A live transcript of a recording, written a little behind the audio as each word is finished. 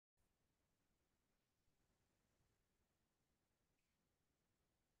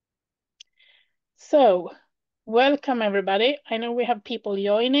So, welcome everybody. I know we have people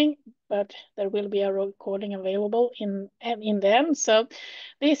joining, but there will be a recording available in the end. So,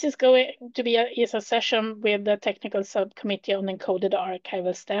 this is going to be a session with the Technical Subcommittee on Encoded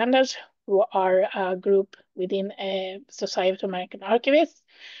Archival Standards, who are a group within a Society of American Archivists.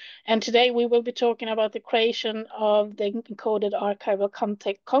 And today we will be talking about the creation of the Encoded Archival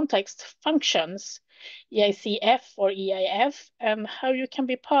Context Functions, EAC-F or EAF, and how you can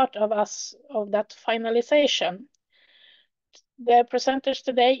be part of that finalization. The presenters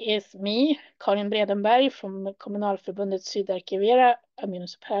today is me, Karin Bredenberg from Kommunalförbundet Sydarkivera, a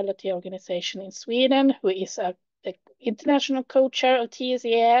municipality organization in Sweden, who is the international co-chair of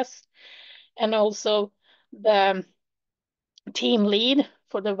TS-EAS, and also the team lead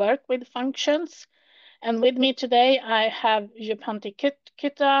for the work with functions. And with me today, I have Ypapanti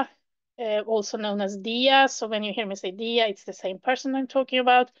Kytta, also known as Dia. So when you hear me say Dia, it's the same person I'm talking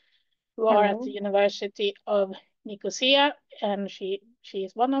about, who are at the University of Nicosia, and she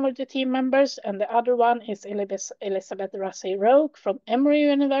is one of the team members, and the other one is Elizabeth Russey-Roke from Emory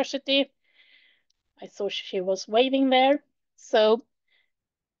University. I saw she was waving there. So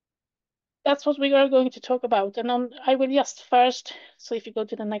that's what we are going to talk about. And I will just first, so if you go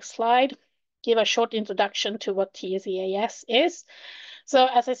to the next slide, give a short introduction to what TS-EAS is. So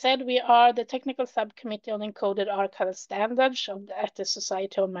as I said, we are the Technical Subcommittee on Encoded Archival Standards at the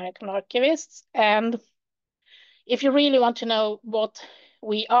Society of American Archivists. And if you really want to know what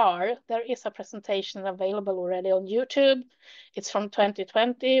we are, there is a presentation available already on YouTube. It's from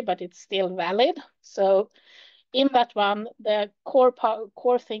 2020, but it's still valid. So in that one, the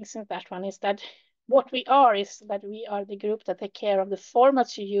core things in that one is that what we are is that we are the group that take care of the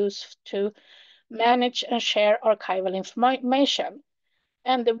formats you use to manage and share archival information.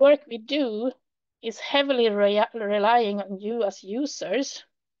 And the work we do is heavily relying on you as users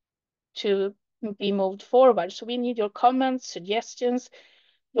to be moved forward. So we need your comments, suggestions,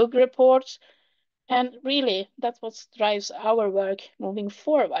 bug reports, and really that's what drives our work moving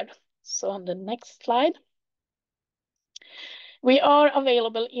forward. So on the next slide. We are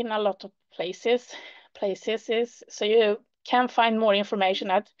available in a lot of places, so you can find more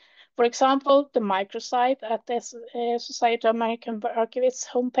information at, for example, the microsite at the Society of American Archivists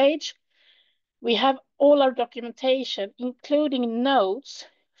homepage. We have all our documentation, including notes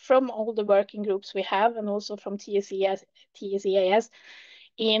from all the working groups we have, and also from TS-EAS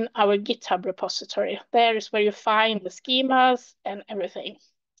in our GitHub repository. There is where you find the schemas and everything.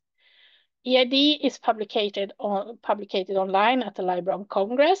 EID is publicated online at the Library of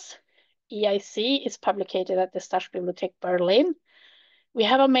Congress. EIC is publicated at the Staatsbibliothek Berlin. We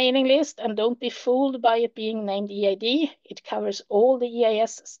have a mailing list, and don't be fooled by it being named EID. It covers all the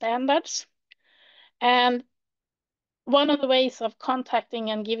EAS standards. And one of the ways of contacting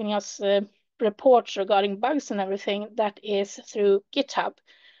and giving us reports regarding bugs and everything, that is through GitHub.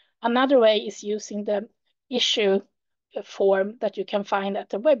 Another way is using the issue form that you can find at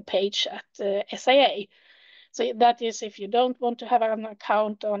the web page at SAA. So that is, if you don't want to have an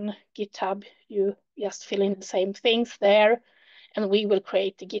account on GitHub, you just fill in the same things there, and we will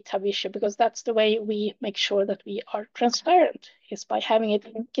create the GitHub issue, because that's the way we make sure that we are transparent, is by having it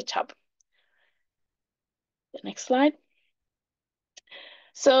in GitHub. The next slide.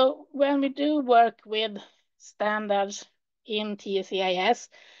 So when we do work with standards in TS-EAS,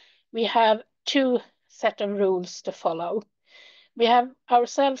 we have two set of rules to follow. We have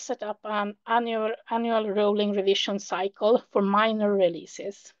ourselves set up an annual rolling revision cycle for minor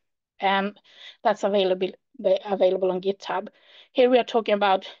releases, and that's available on GitHub. Here we are talking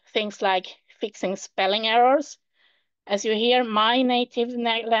about things like fixing spelling errors. As you hear, my native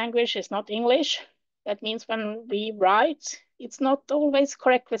language is not English. That means when we write, it's not always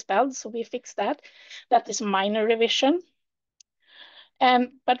correctly spelled, so we fix that. That is minor revision.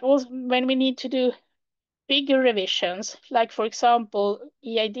 But also when we need to do bigger revisions, like for example,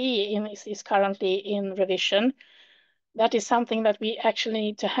 EID is currently in revision. That is something that we actually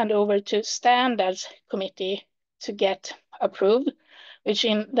need to hand over to Standards Committee to get approved, which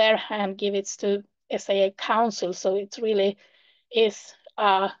in their hand give it to SAA Council. So it really is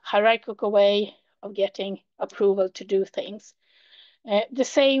a hierarchical way of getting approval to do things. The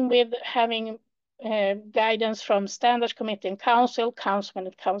same with having guidance from Standards Committee and Council when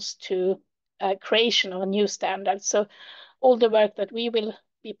it comes to creation of a new standard. So all the work that we will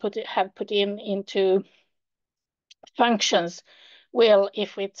have put into functions will,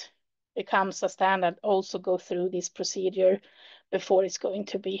 if it becomes a standard, also go through this procedure before it's going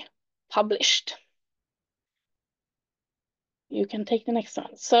to be published. You can take the next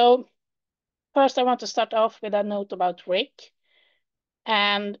one. So first I want to start off with a note about RIC.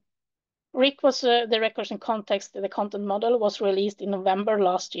 And RIC was the Records in Context, the content model was released in November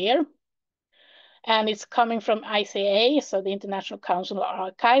last year. And it's coming from ICA, so the International Council of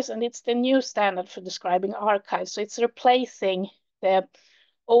Archives, and it's the new standard for describing archives. So it's replacing the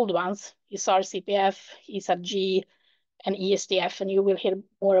old ones, ISAR CPF, ISAG, and ESDF, and you will hear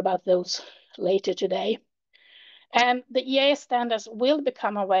more about those later today. And the EAS standards will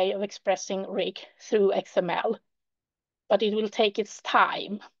become a way of expressing RIC through XML, but it will take its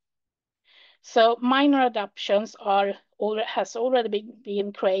time. So minor adaptations has already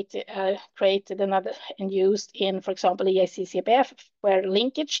been created and used in, for example, EAC-CPF, where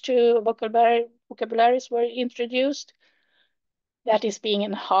linkage to vocabularies were introduced. That is being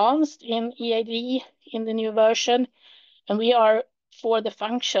enhanced in EAD in the new version, and we are for the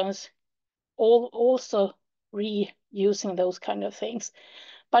functions also reusing those kind of things,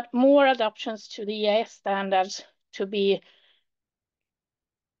 but more adoptions to the EAS standards to be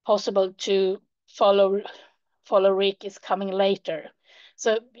possible to follow RIC is coming later.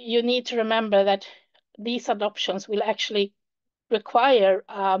 So you need to remember that these adoptions will actually require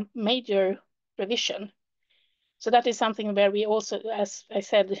a major revision. So that is something where we also, as I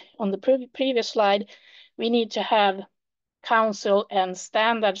said on the previous slide, we need to have council and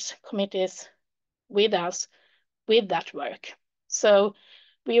standards committees with us with that work. So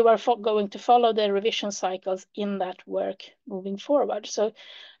we were going to follow the revision cycles in that work moving forward. So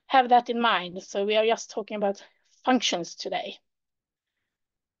have that in mind. So we are just talking about functions today.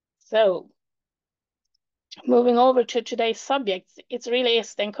 So moving over to today's subject, it really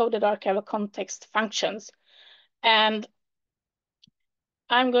is the Encoded Archival Context Functions. And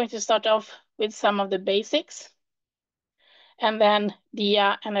I'm going to start off with some of the basics. And then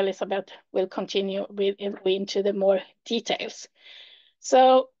Dia and Elizabeth will continue into the more details.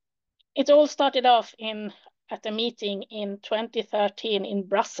 So it all started off at a meeting in 2013 in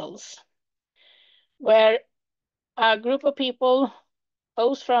Brussels, where a group of people,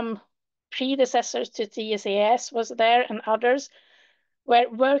 both from predecessors to TS-EAS was there and others, where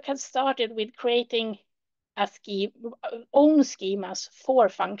work had started with creating own schemas for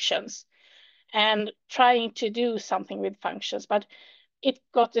functions and trying to do something with functions. But it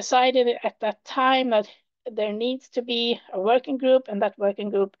got decided at that time that there needs to be a working group, and that working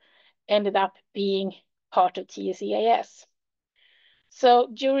group ended up being part of TS-EAS. So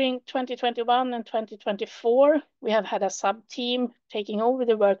during 2021 and 2024, we have had a sub-team taking over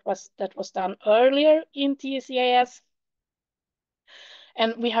the work that was done earlier in TS-EAS.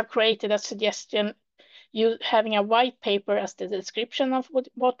 And we have created a suggestion, having a white paper as the description of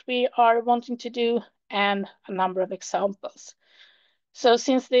what we are wanting to do and a number of examples. So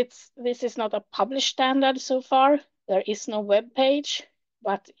since this is not a published standard so far, there is no web page,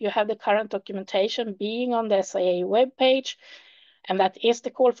 but you have the current documentation being on the SAA web page, and that is the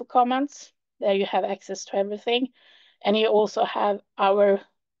call for comments. There you have access to everything. And you also have our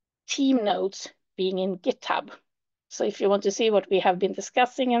team notes being in GitHub. So if you want to see what we have been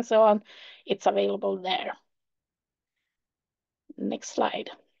discussing and so on, it's available there. Next slide.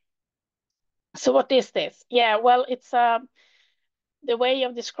 So what is this? Yeah, well, it's the way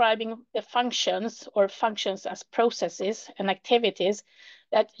of describing the functions or functions as processes and activities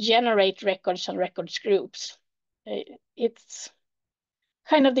that generate records and records groups. It's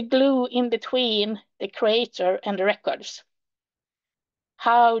kind of the glue in between the creator and the records.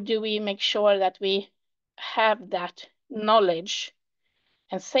 How do we make sure that we have that knowledge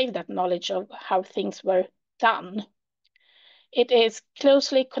and save that knowledge of how things were done? It is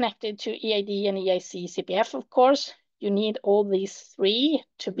closely connected to EAD and EAC-CPF, of course. You need all these three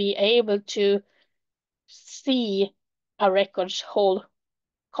to be able to see a record's whole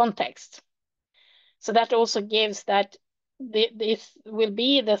context. So that also gives that this will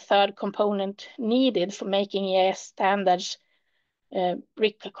be the third component needed for making EAS standards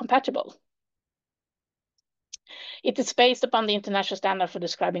RIC compatible. It is based upon the International Standard for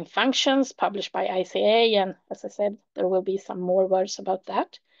Describing Functions published by ICA, and as I said, there will be some more words about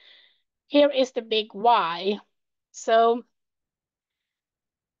that. Here is the big why. So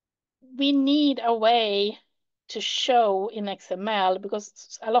we need a way to show in XML,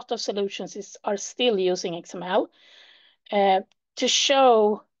 because a lot of solutions are still using XML, to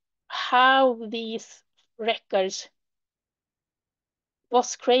show how these records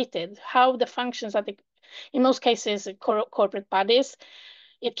was created, how the functions are, in most cases, corporate bodies.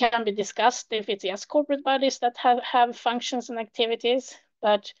 It can be discussed if it's just corporate bodies that have functions and activities,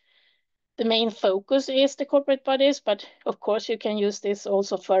 but the main focus is the corporate bodies. But of course, you can use this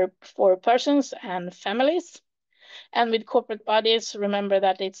also for persons and families. And with corporate bodies, remember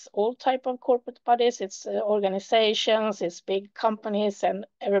that it's all type of corporate bodies. It's organizations, it's big companies and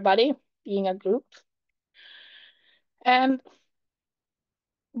everybody. being a group. And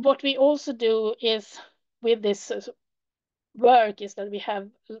what we also do is with this work is that we have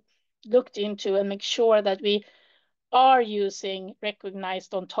looked into and make sure that we are using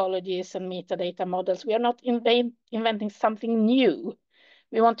recognized ontologies and metadata models. We are not inventing something new.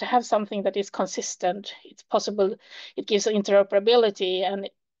 We want to have something that is consistent. It's possible, it gives interoperability, and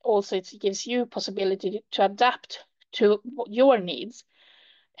also it gives you possibility to adapt to your needs,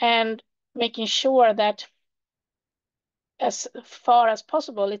 and making sure that as far as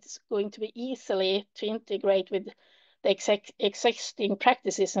possible, it's going to be easily to integrate with the existing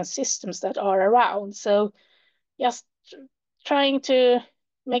practices and systems that are around. So just trying to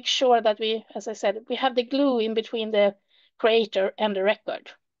make sure that we, as I said, we have the glue in between the creator and the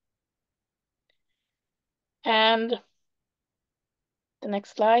record. And the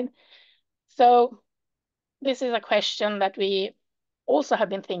next slide. So this is a question that we also have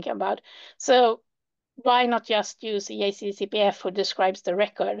been thinking about. So why not just use EAC-F, who describes the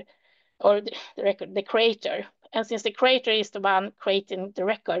record, or the creator? And since the creator is the one creating the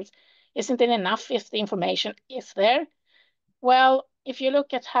records, isn't it enough if the information is there? Well, if you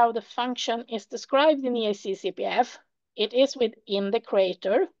look at how the function is described in EAC-F, it is within the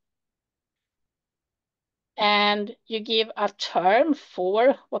creator, and you give a term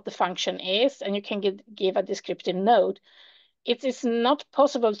for what the function is, and you can give a descriptive note. It is not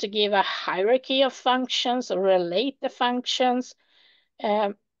possible to give a hierarchy of functions or relate the functions.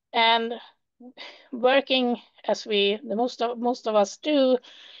 And working as most of us do,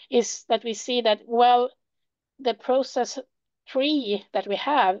 is that we see that, well, the process tree that we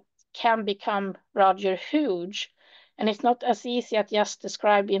have can become rather huge. And it's not as easy as just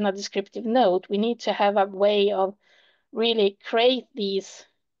described in a descriptive note. We need to have a way of really create these,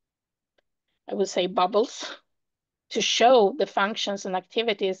 I would say, bubbles to show the functions and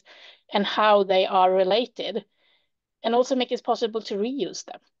activities and how they are related, and also make it possible to reuse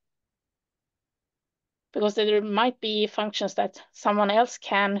them. Because there might be functions that someone else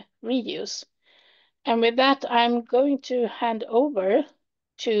can reuse. And with that, I'm going to hand over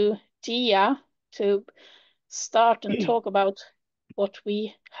to Dia to start and talk about what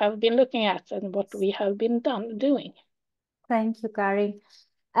we have been looking at and what we have been doing. Thank you, Karin.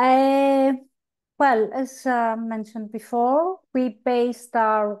 Well, as mentioned before, we based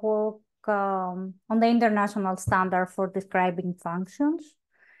our work on the international standard for describing functions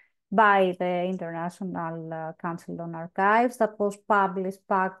by the International Council on Archives that was published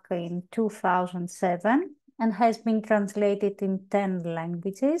back in 2007 and has been translated in 10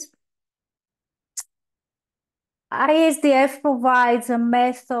 languages. ISDF provides a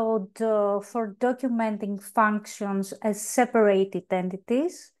method for documenting functions as separated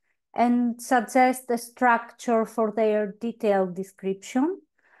entities and suggests a structure for their detailed description,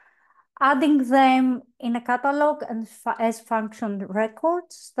 adding them in a catalog and as function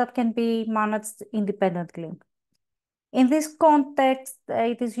records that can be managed independently. In this context,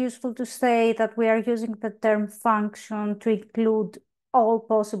 it is useful to say that we are using the term function to include all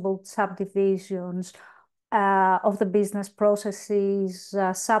possible subdivisions of the business processes,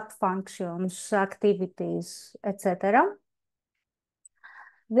 sub-functions, activities, etc.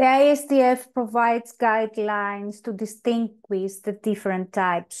 The ISDF provides guidelines to distinguish the different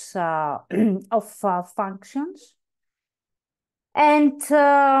types of functions, and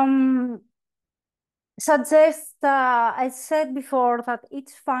suggests, I said before, that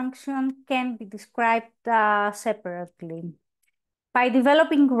each function can be described separately. By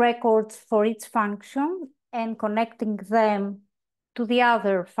developing records for each function and connecting them to the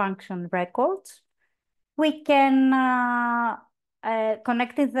other function records, we can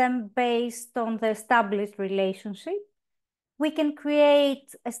connect them based on the established relationship. We can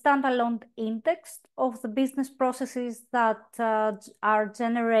create a standalone index of the business processes that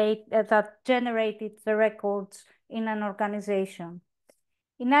generated the records in an organization.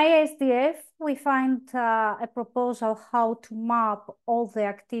 In ISDF, we find a proposal how to map all the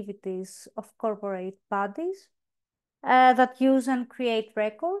activities of corporate bodies that use and create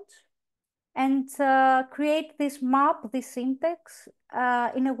records, and create this map, this index,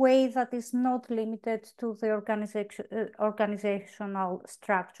 in a way that is not limited to the organizational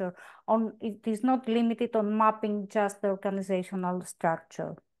structure. It is not limited on mapping just the organizational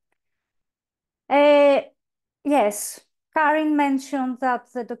structure. Yes. Karin mentioned that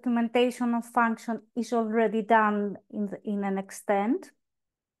the documentation of function is already done in an extent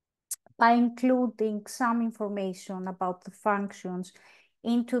by including some information about the functions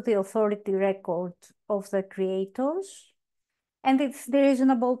into the authority record of the creators. And it's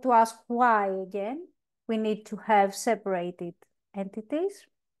reasonable to ask why, again, we need to have separated entities.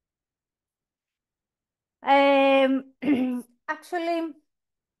 Actually,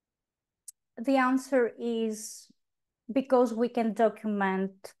 the answer is because we can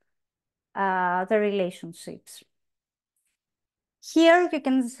document the relationships. Here you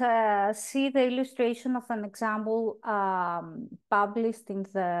can see the illustration of an example published in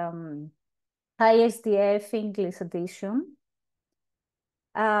the ISDF English edition.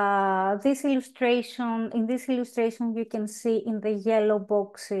 In this illustration, you can see in the yellow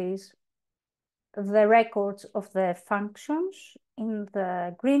boxes the records of the functions. In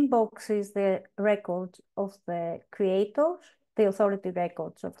the green boxes, the records of the creators, the authority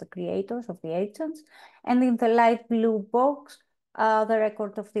records of the creators, of the agents. And in the light blue box, the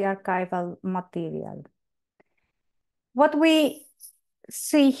record of the archival material. What we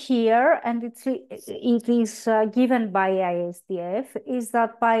see here, and it is given by ISDF, is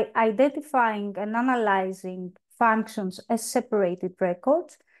that by identifying and analyzing functions as separated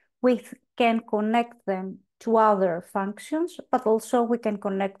records, we can connect them to other functions, but also we can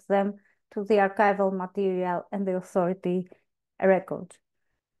connect them to the archival material and the authority records.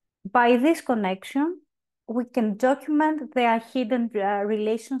 By this connection, we can document their hidden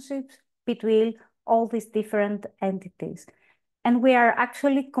relationships between all these different entities. And we are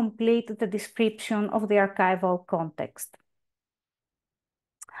actually complete the description of the archival context.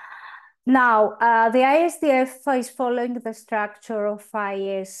 Now, the ISDF is following the structure of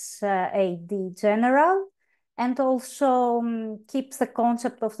ISAD general and also keeps the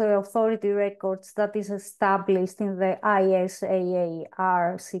concept of the authority records that is established in the ISAA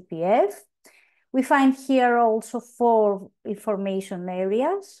CPF. We find here also 4 information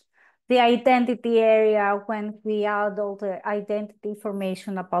areas. The identity area, when we add all the identity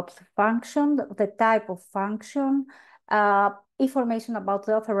information about the function, the type of function, information about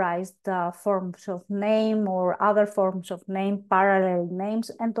the authorized forms of name or other forms of name, parallel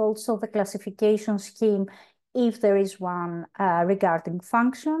names, and also the classification scheme, if there is one, regarding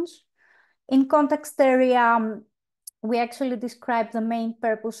functions. In context area, we actually describe the main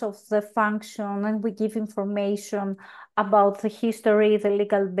purpose of the function, and we give information about the history, the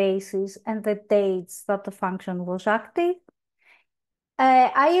legal basis, and the dates that the function was active.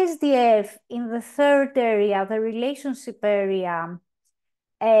 ISDF, in the 3rd area, the relationship area,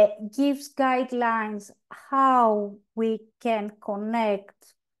 gives guidelines how we can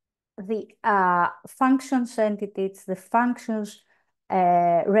connect the functions entities, the functions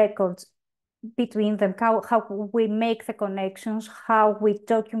records between them, how we make the connections, how we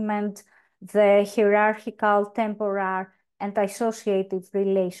document the hierarchical, temporal, and associative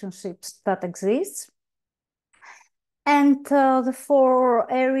relationships that exist. And the 4th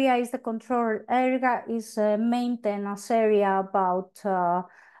area is the control area, is a maintenance area about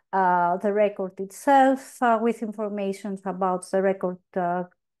the record itself, with information about the record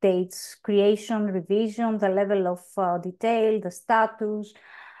dates, creation, revision, the level of detail, the status,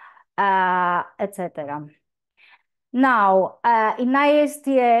 etc. Now, in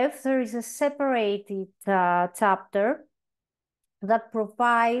ISDF, there is a separated chapter that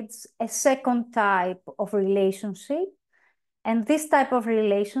provides a 2nd type of relationship. And this type of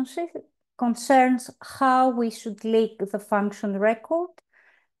relationship concerns how we should link the function record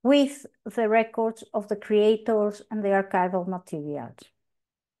with the records of the creators and the archival materials.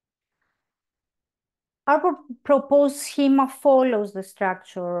 Our proposed schema follows the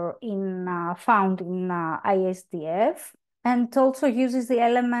structure found in ISDF and also uses the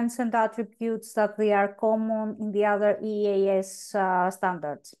elements and attributes that they are common in the other EAS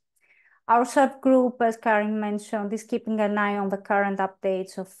standards. Our subgroup, as Karin mentioned, is keeping an eye on the current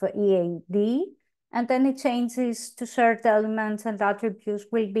updates of EAD, and any changes to shared elements and attributes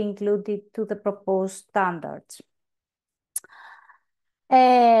will be included to the proposed standards.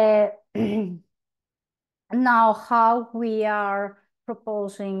 Now, how we are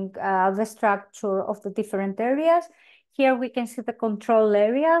proposing the structure of the different areas. Here we can see the control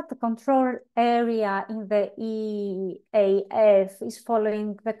area. The control area in the EAF is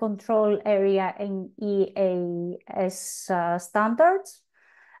following the control area in EAS standards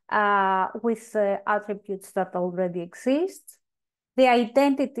with the attributes that already exist. The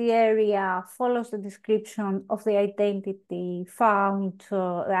identity area follows the description of the identity found,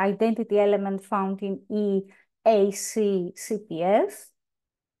 the identity element found in EAC CPF.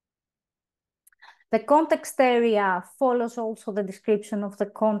 The context area follows also the description of the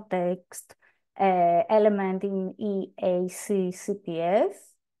context element in EAC CPF.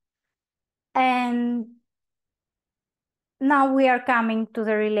 And now we are coming to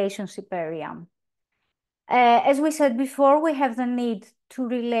the relationship area. As we said before, we have the need to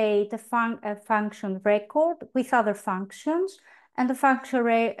relate a function record with other functions, and the function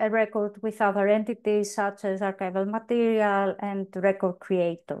record with other entities such as archival material and record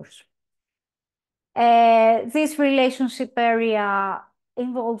creators. This relationship area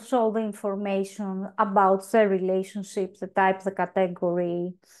involves all the information about the relationship, the type, the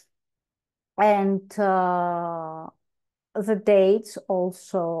category, and the dates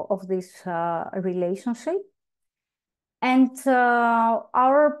also of this relationship. And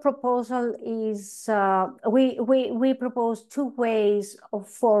our proposal is, we propose two ways of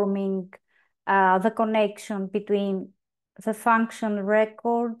forming the connection between the function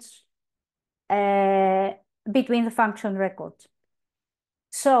records,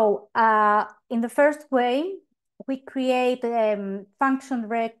 So in the first way, we create a function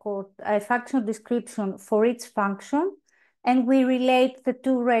record, a function description for each function, and we relate the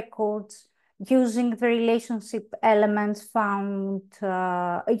two records using the relationship elements found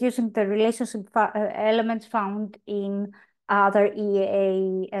in other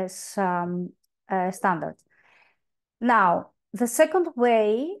EAS standards. Now, the second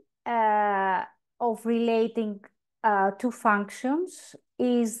way of relating two functions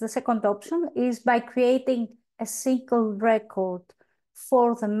is, the second option is by creating a single record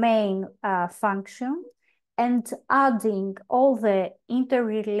for the main function and adding all the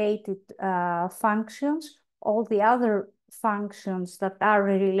interrelated functions, all the other functions that are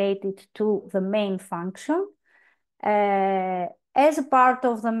related to the main function as a part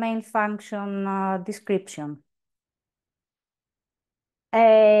of the main function description.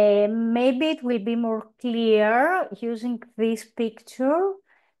 Maybe it will be more clear using this picture.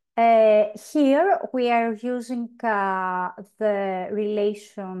 Here we are using the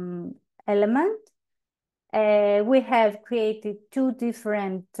relation element. We have created two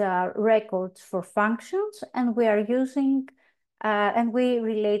different records for functions, and we are using and we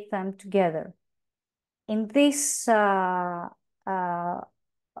relate them together. In this, in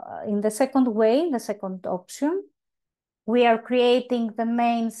the second way, the second option, we are creating the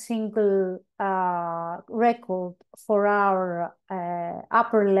main single record for our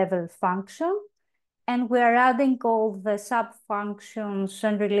upper level function, and we are adding all the sub-functions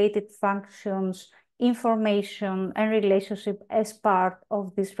and related functions, information and relationship as part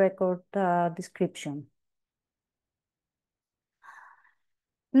of this record description.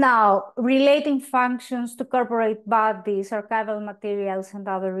 Now, relating functions to corporate bodies, archival materials, and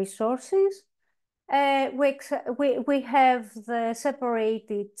other resources. We have the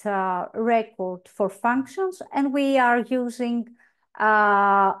separated record for functions, and we are using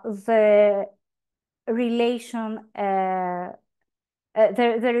the relation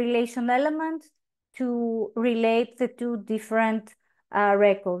element to relate the two different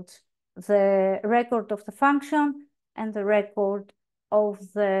records, the record of the function and the record of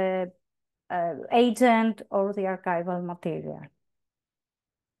the agent or the archival material.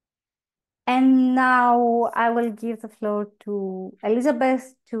 And now I will give the floor to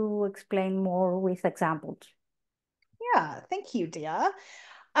Elizabeth to explain more with examples. Yeah, thank you, Dia.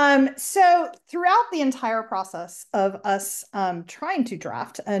 So throughout the entire process of us trying to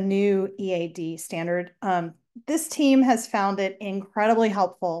draft a new EAD standard, this team has found it incredibly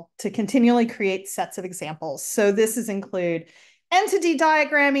helpful to continually create sets of examples. So this include entity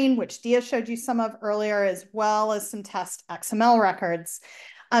diagramming, which Dia showed you some of earlier, as well as some test XML records.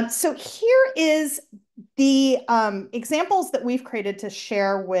 So here is the examples that we've created to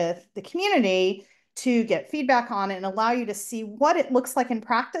share with the community to get feedback on and allow you to see what it looks like in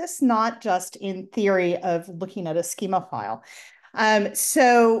practice, not just in theory of looking at a schema file.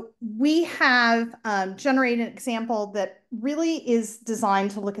 So we have generated an example that really is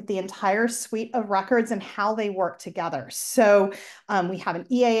designed to look at the entire suite of records and how they work together. So we have an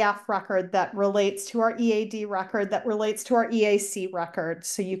EAF record that relates to our EAD record that relates to our EAC record.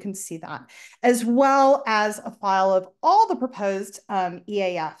 So you can see that, as well as a file of all the proposed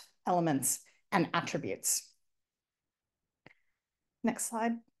EAF elements and attributes. Next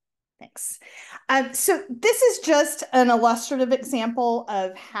slide. Thanks. So this is just an illustrative example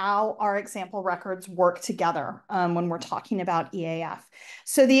of how our example records work together when we're talking about EAF.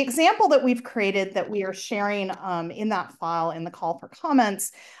 So the example that we've created that we are sharing in that file in the call for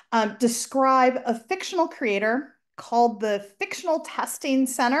comments describe a fictional creator called the Fictional Testing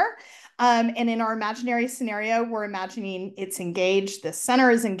Center. And in our imaginary scenario, we're imagining it's engaged. The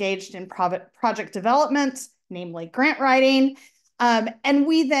center is engaged in project development, namely grant writing. And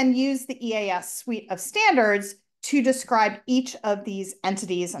we then use the EAS suite of standards to describe each of these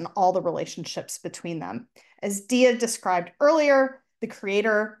entities and all the relationships between them. As Dia described earlier, the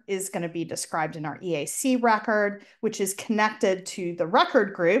creator is going to be described in our EAC record, which is connected to the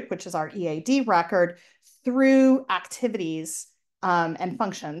record group, which is our EAD record, through activities and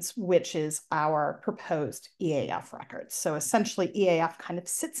functions, which is our proposed EAF records. So essentially, EAF kind of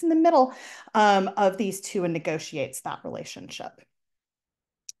sits in the middle of these two and negotiates that relationship.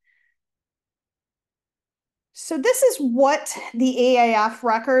 So this is what the EAF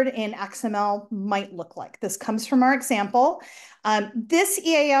record in XML might look like. This comes from our example. This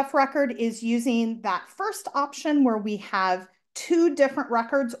EAF record is using that first option where we have two different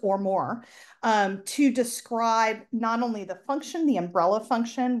records or more to describe not only the function, the umbrella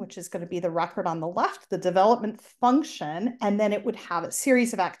function, which is going to be the record on the left, the development function, and then it would have a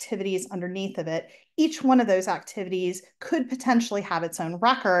series of activities underneath of it. Each one of those activities could potentially have its own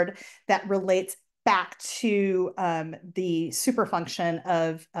record that relates back to the super function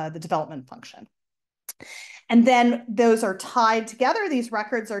of the development function. And then those are tied together. These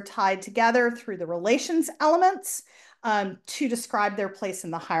records are tied together through the relations elements to describe their place in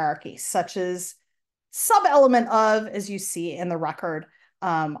the hierarchy, such as sub-element of, as you see in the record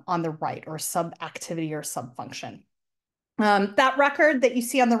on the right, or sub-activity or sub-function. That record that you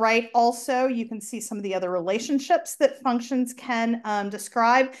see on the right, also, you can see some of the other relationships that functions can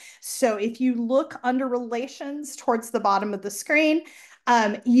describe. So if you look under relations towards the bottom of the screen,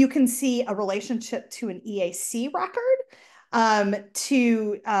 you can see a relationship to an EAC record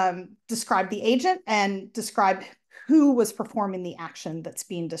to describe the agent and describe who was performing the action that's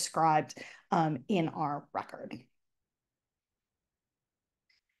being described in our record.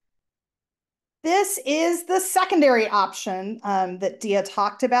 This is the secondary option that Dia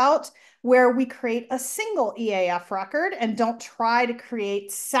talked about, where we create a single EAF record and don't try to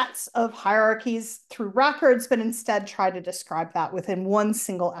create sets of hierarchies through records, but instead try to describe that within one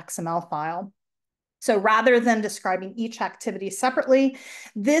single XML file. So rather than describing each activity separately,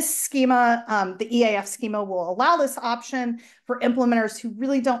 this schema, the EAF schema, will allow this option for implementers who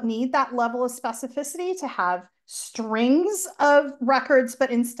really don't need that level of specificity to have strings of records,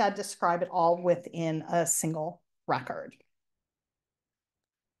 but instead describe it all within a single record.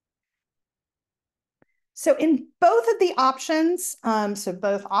 So in both of the options, so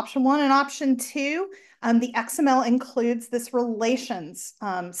both option 1 and option 2, the XML includes this relations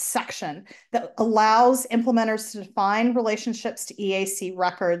section that allows implementers to define relationships to EAC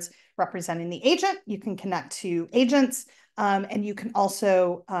records representing the agent. You can connect to agents, and you can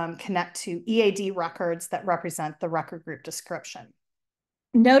also connect to EAD records that represent the record group description.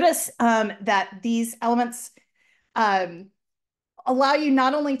 Notice that these elements allow you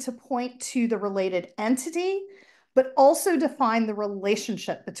not only to point to the related entity, but also define the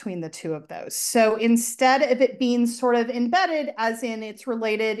relationship between the two of those. So instead of it being sort of embedded, as in it's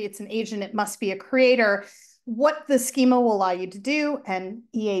related, it's an agent, it must be a creator, what the schema will allow you to do, and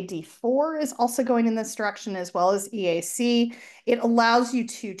EAD4 is also going in this direction, as well as EAC, it allows you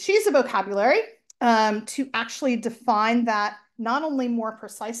to choose a vocabulary to actually define that not only more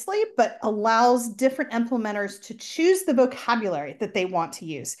precisely, but allows different implementers to choose the vocabulary that they want to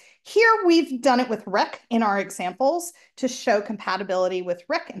use. Here, we've done it with RIC in our examples to show compatibility with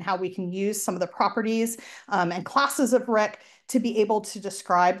RIC and how we can use some of the properties and classes of RIC to be able to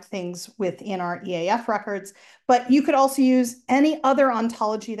describe things within our EAF records. But you could also use any other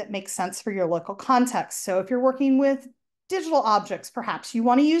ontology that makes sense for your local context. So if you're working with digital objects, perhaps you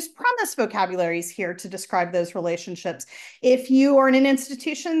want to use premise vocabularies here to describe those relationships. If you are in an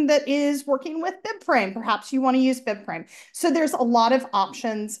institution that is working with BibFrame, perhaps you want to use BibFrame. So there's a lot of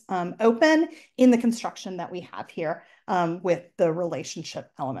options open in the construction that we have here with the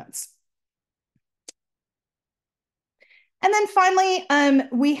relationship elements. And then finally,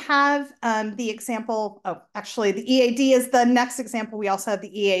 we have the example, actually the EAD is the next example. We also have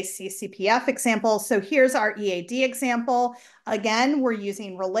the EAC-CPF example. So here's our EAD example. Again, we're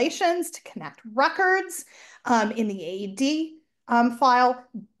using relations to connect records in the EAD file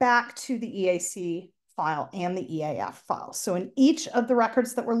back to the EAC file and the EAF file. So in each of the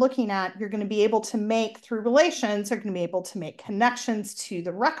records that we're looking at, you're going to be able to make, through relations, you're going to be able to make connections to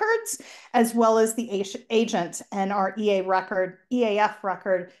the records as well as the agent, and our EAF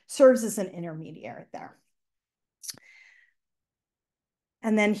record serves as an intermediary there.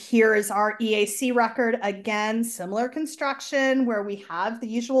 And then here is our EAC record. Again, similar construction where we have the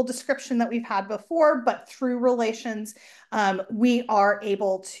usual description that we've had before, but through relations, we are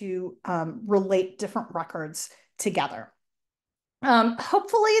able to relate different records together.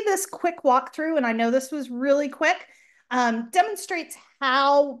 Hopefully this quick walkthrough, and I know this was really quick, demonstrates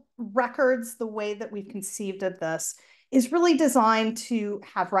how records, the way that we've conceived of this, is really designed to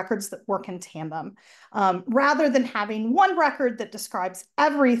have records that work in tandem. Rather than having one record that describes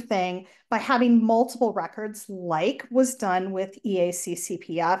everything, by having multiple records like was done with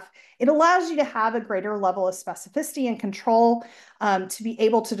EAC-CPF, it allows you to have a greater level of specificity and control to be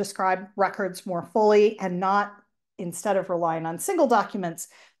able to describe records more fully and not, instead of relying on single documents,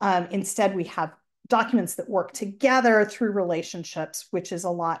 instead we have documents that work together through relationships, which is a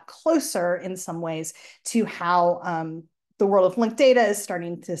lot closer in some ways to how the world of linked data is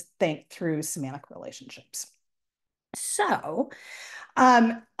starting to think through semantic relationships. So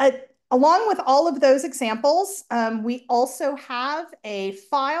along with all of those examples, we also have a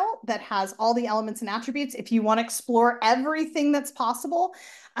file that has all the elements and attributes if you want to explore everything that's possible.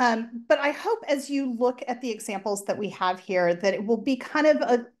 But I hope as you look at the examples that we have here, that it will be kind of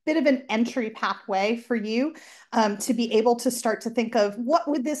a bit of an entry pathway for you to be able to start to think of what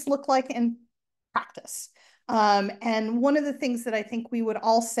would this look like in practice. And one of the things that I think we would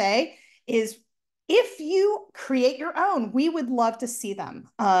all say is, if you create your own, we would love to see them.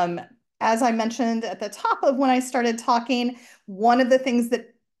 As I mentioned at the top of when I started talking, one of the things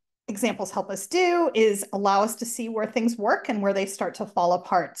that examples help us do is allow us to see where things work and where they start to fall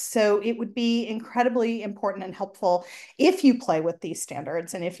apart. So it would be incredibly important and helpful if you play with these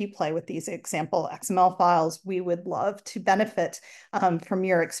standards and if you play with these example XML files. We would love to benefit from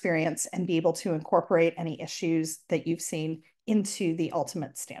your experience and be able to incorporate any issues that you've seen into the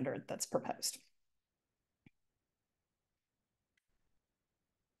ultimate standard that's proposed.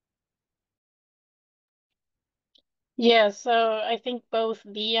 Yeah, so I think both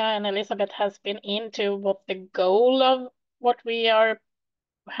Dia and Elizabeth has been into what the goal of what we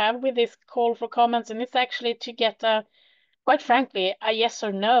have with this call for comments, and it's actually to get quite frankly, a yes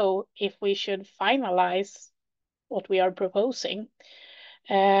or no if we should finalize what we are proposing.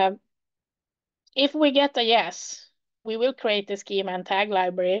 If we get a yes, we will create the schema and tag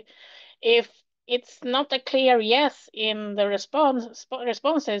library. If it's not a clear yes in the responses,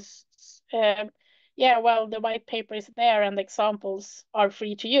 yeah, well, the white paper is there and the examples are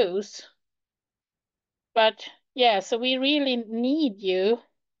free to use. But yeah, so we really need you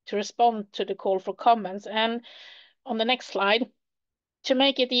to respond to the call for comments. And on the next slide, to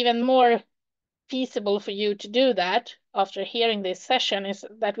make it even more feasible for you to do that after hearing this session, is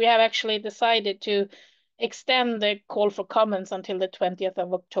that we have actually decided to extend the call for comments until the 20th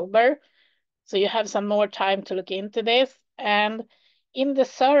of October. So you have some more time to look into this. And in the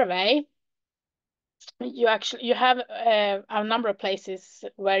survey, you have a number of places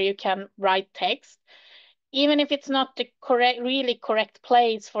where you can write text. Even if it's not the really correct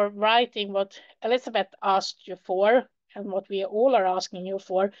place for writing what Elizabeth asked you for and what we all are asking you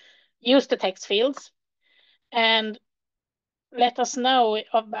for, use the text fields and let us know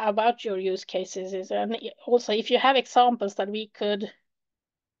about your use cases. And also if you have examples that we could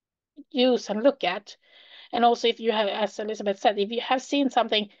use and look at. And also if you have, as Elizabeth said, if you have seen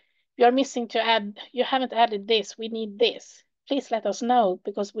something you are missing to add, you haven't added this, we need this, please let us know,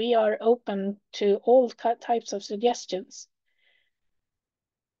 because we are open to all types of suggestions.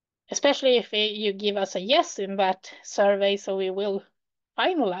 Especially if you give us a yes in that survey, so we will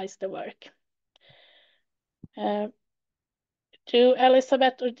finalize the work. Do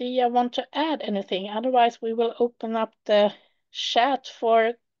Elizabeth or Dia want to add anything? Otherwise, we will open up the chat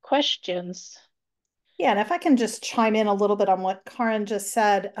for questions. Yeah, and if I can just chime in a little bit on what Karin just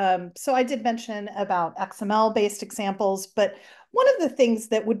said. So I did mention about XML-based examples, but one of the things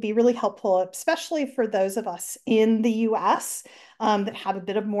that would be really helpful, especially for those of us in the US that have a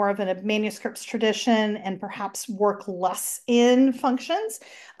bit of more of a manuscripts tradition and perhaps work less in functions,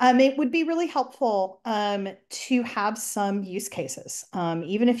 it would be really helpful to have some use cases.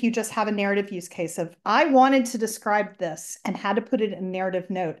 Even if you just have a narrative use case of, I wanted to describe this and had to put it in a narrative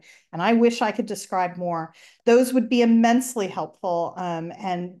note, and I wish I could describe more. Those would be immensely helpful,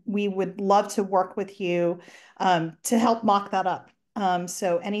 and we would love to work with you to help mock that up.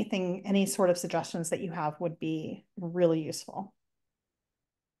 So any sort of suggestions that you have would be really useful.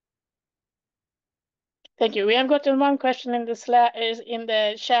 Thank you. We have gotten one question in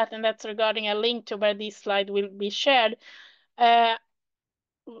the chat, and that's regarding a link to where this slide will be shared.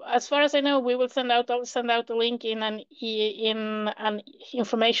 As far as I know, we will send out a link in an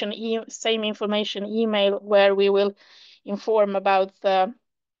same information email where we will inform about the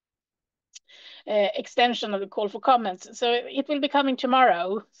extension of the call for comments. So it will be coming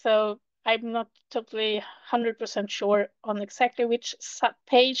tomorrow. So I'm not totally 100% sure on exactly which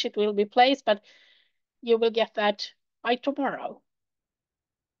page it will be placed, but you will get that by tomorrow.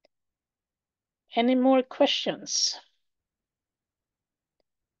 Any more questions?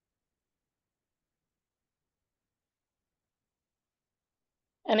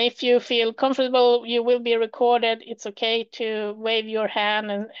 And if you feel comfortable, you will be recorded. It's okay to wave your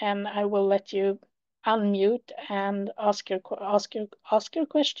hand, and I will let you unmute and ask your question.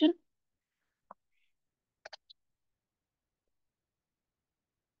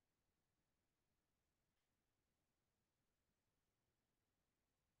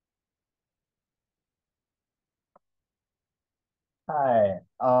 Hi.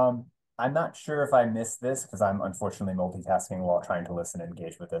 I'm not sure if I missed this because I'm unfortunately multitasking while trying to listen and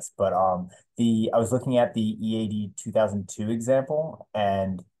engage with this. But I was looking at the EAD 2002 example,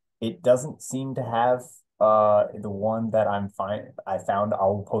 and it doesn't seem to have the one that I found.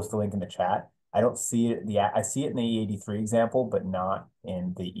 I'll post a link in the chat. I don't see it. I see it in the EAD 3 example, but not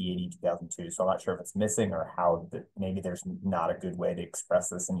in the EAD 2002. So I'm not sure if it's missing or how maybe there's not a good way to express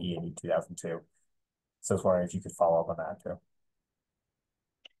this in EAD 2002. So I was wondering if you could follow up on that too.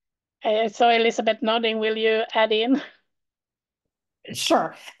 So Elizabeth nodding, will you add in?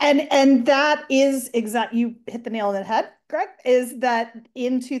 Sure. And that is exact, you hit the nail on the head, Greg, is that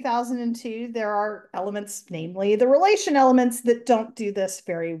in 2002, there are elements, namely the relation elements, that don't do this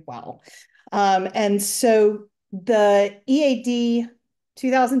very well. And so the EAD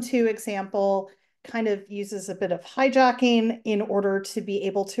 2002 example kind of uses a bit of hijacking in order to be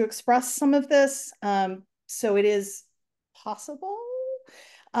able to express some of this. So it is possible,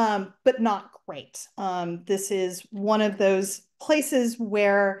 but not great. This is one of those places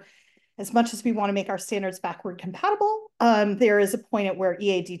where, as much as we want to make our standards backward compatible, there is a point at where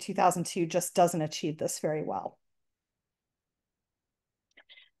EAD 2002 just doesn't achieve this very well.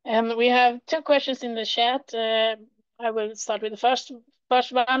 And we have 2 questions in the chat. I will start with the first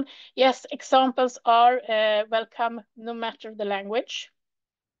one. Yes, examples are welcome no matter the language.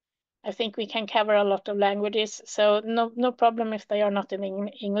 I think we can cover a lot of languages, so no problem if they are not in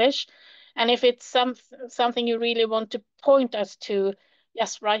English. And if it's something you really want to point us to,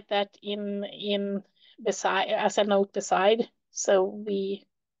 just write that in beside as a note beside, so we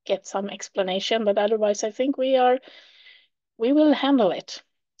get some explanation. But otherwise, I think we will handle it.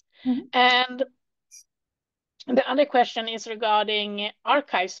 Mm-hmm. And the other question is regarding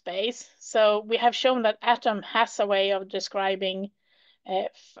archive space. So we have shown that Atom has a way of describing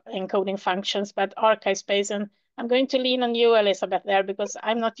encoding functions, but archive space, and I'm going to lean on you, Elizabeth, there, because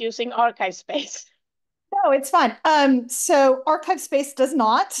I'm not using archive space. No, it's fine. So archive space does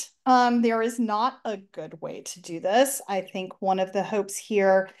not. There is not a good way to do this. I think one of the hopes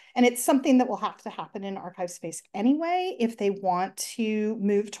here, and it's something that will have to happen in archive space anyway, if they want to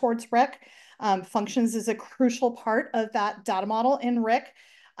move towards RIC. Functions is a crucial part of that data model in RIC.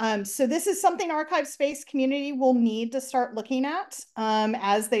 So this is something archive space community will need to start looking at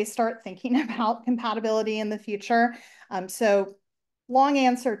as they start thinking about compatibility in the future. So long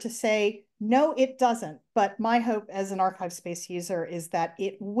answer to say, no, it doesn't. But my hope as an archive space user is that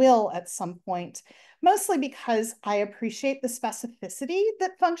it will at some point, mostly because I appreciate the specificity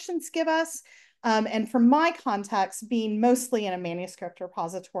that functions give us. And from my context, being mostly in a manuscript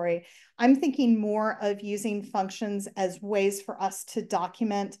repository, I'm thinking more of using functions as ways for us to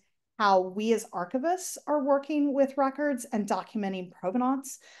document how we as archivists are working with records and documenting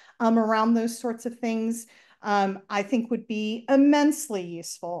provenance around those sorts of things. I think would be immensely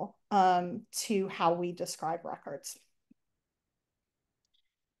useful to how we describe records.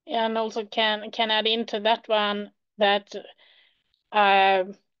 Yeah, and also can add into that one that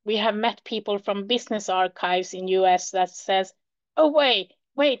we have met people from business archives in US that says, oh, wait,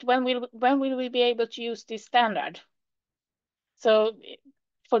 when will we be able to use this standard? So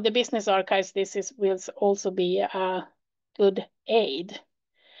for the business archives, this will also be a good aid.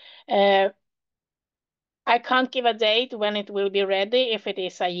 I can't give a date when it will be ready, if it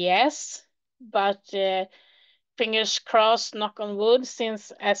is a yes, but fingers crossed, knock on wood,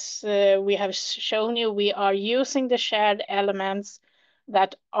 since as we have shown you, we are using the shared elements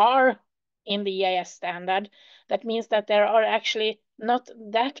that are in the EAS standard. That means that there are actually not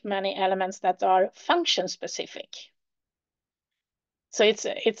that many elements that are function specific. So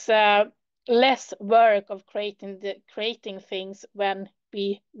it's less work of creating things when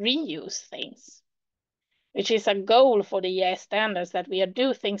we reuse things, which is a goal for the EAS standards, that we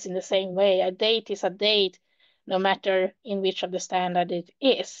do things in the same way. A date is a date, no matter in which of the standard it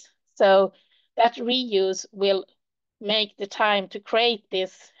is. So that reuse will make the time to create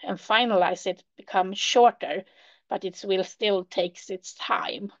this and finalize it become shorter, but it will still take its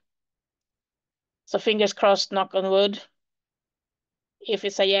time. So fingers crossed, knock on wood. If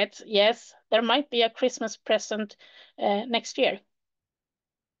it's a yes, there might be a Christmas present next year.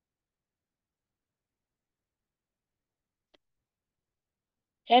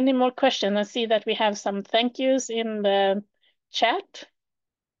 Any more questions? I see that we have some thank yous in the chat.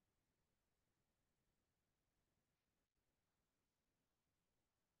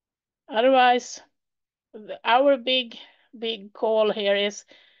 Otherwise, our big call here is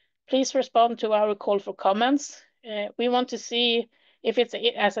please respond to our call for comments. We want to see if it's,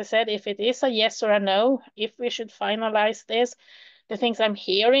 as I said, if it is a yes or a no, if we should finalize this. The things I'm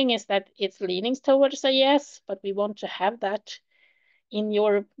hearing is that it's leaning towards a yes, but we want to have that in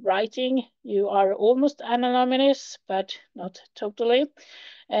your writing. You are almost anonymous, but not totally.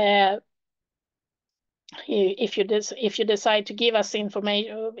 If you decide to give us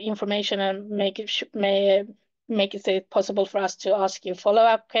information and make it possible for us to ask you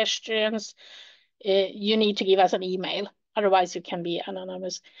follow-up questions, you need to give us an email. Otherwise, you can be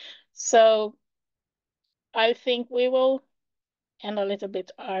anonymous. So I think we will end a little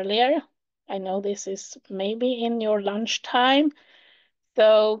bit earlier. I know this is maybe in your lunchtime.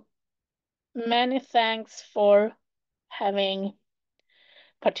 So many thanks for having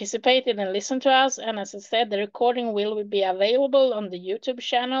participated and listened to us. And as I said, the recording will be available on the YouTube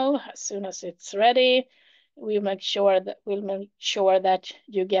channel as soon as it's ready. We'll make sure that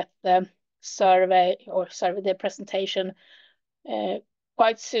you get the survey the presentation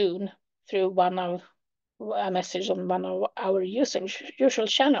quite soon through a message on one of our usual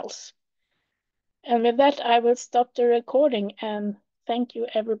channels. And with that, I will stop the recording and thank you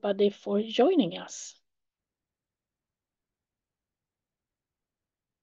everybody for joining us.